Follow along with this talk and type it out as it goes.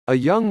A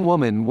young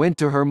woman went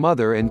to her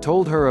mother and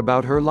told her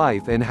about her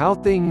life and how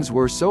things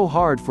were so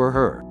hard for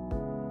her.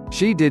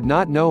 She did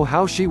not know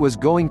how she was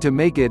going to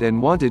make it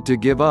and wanted to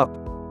give up.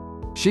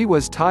 She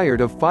was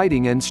tired of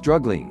fighting and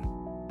struggling.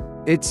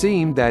 It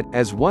seemed that,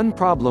 as one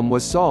problem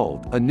was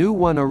solved, a new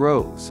one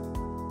arose.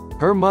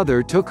 Her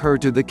mother took her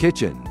to the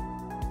kitchen.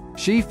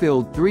 She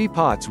filled 3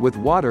 pots with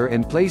water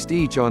and placed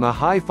each on a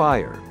high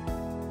fire.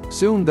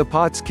 Soon the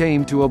pots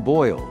came to a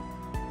boil.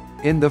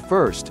 In the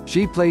first,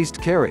 she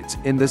placed carrots,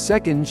 in the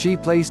second she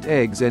placed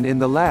eggs, and in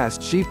the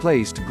last she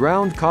placed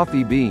ground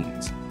coffee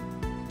beans.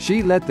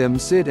 She let them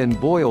sit and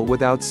boil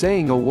without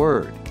saying a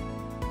word.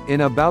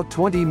 In about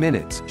 20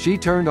 minutes, she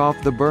turned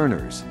off the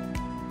burners.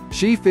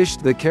 She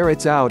fished the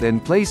carrots out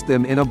and placed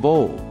them in a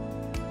bowl.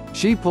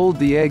 She pulled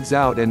the eggs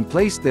out and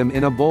placed them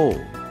in a bowl.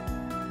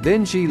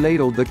 Then she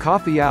ladled the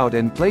coffee out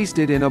and placed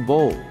it in a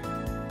bowl.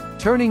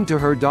 Turning to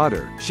her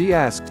daughter, she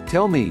asked,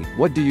 "Tell me,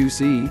 what do you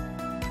see?"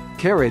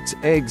 "Carrots,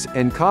 eggs,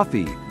 and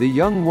coffee," the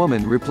young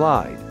woman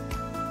replied.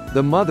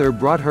 The mother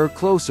brought her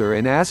closer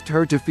and asked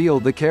her to feel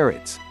the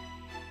carrots.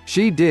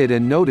 She did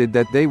and noted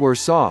that they were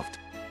soft.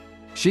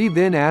 She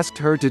then asked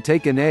her to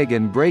take an egg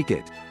and break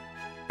it.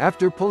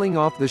 After pulling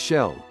off the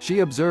shell, she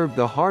observed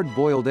the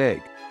hard-boiled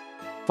egg.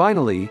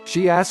 Finally,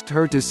 she asked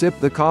her to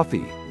sip the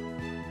coffee.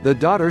 The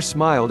daughter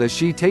smiled as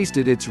she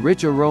tasted its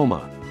rich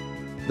aroma.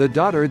 The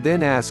daughter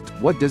then asked,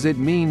 "What does it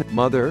mean,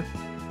 mother?"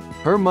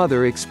 Her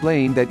mother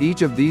explained that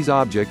each of these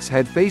objects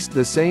had faced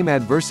the same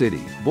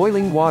adversity,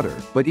 boiling water,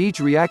 but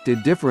each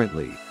reacted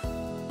differently.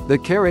 The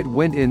carrot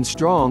went in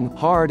strong,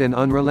 hard, and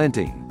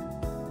unrelenting.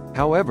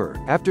 However,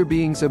 after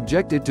being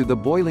subjected to the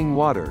boiling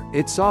water,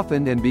 it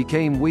softened and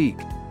became weak.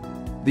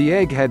 The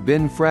egg had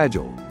been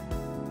fragile.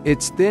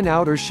 Its thin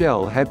outer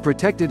shell had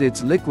protected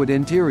its liquid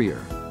interior.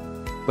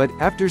 But,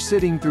 after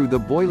sitting through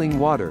the boiling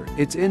water,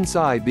 its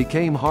inside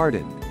became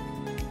hardened.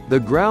 The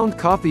ground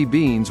coffee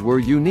beans were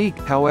unique,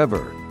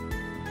 however.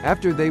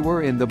 After they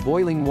were in the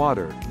boiling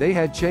water, they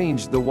had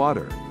changed the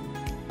water.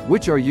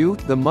 "Which are you?"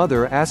 the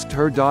mother asked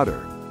her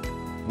daughter.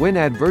 "When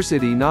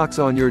adversity knocks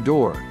on your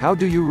door, how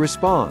do you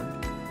respond?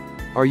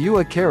 Are you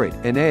a carrot,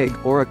 an egg,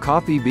 or a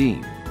coffee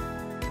bean?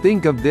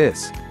 Think of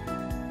this.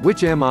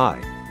 Which am I?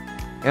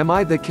 Am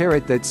I the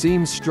carrot that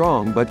seems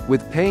strong but,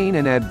 with pain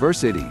and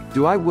adversity,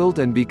 do I wilt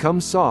and become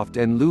soft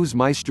and lose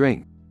my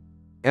strength?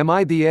 Am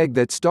I the egg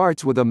that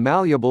starts with a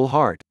malleable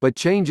heart, but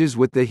changes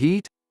with the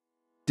heat?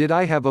 Did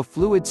I have a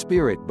fluid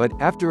spirit but,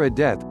 after a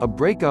death, a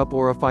breakup,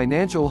 or a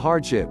financial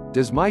hardship,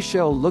 does my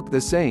shell look the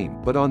same,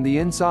 but on the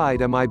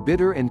inside am I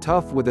bitter and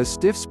tough with a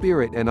stiff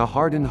spirit and a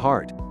hardened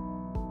heart?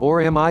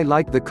 Or am I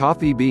like the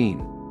coffee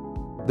bean?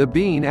 The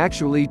bean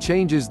actually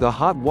changes the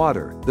hot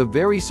water, the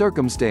very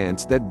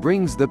circumstance that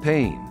brings the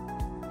pain.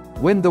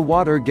 When the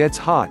water gets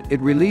hot,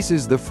 it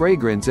releases the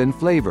fragrance and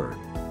flavor.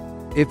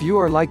 If you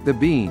are like the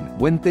bean,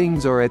 when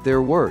things are at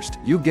their worst,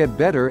 you get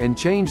better and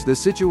change the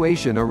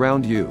situation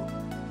around you.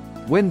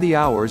 When the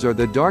hours are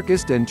the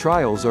darkest and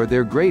trials are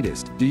their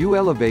greatest, do you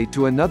elevate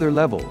to another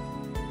level?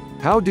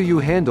 How do you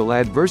handle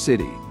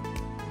adversity?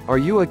 Are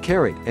you a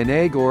carrot, an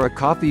egg, or a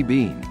coffee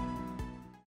bean?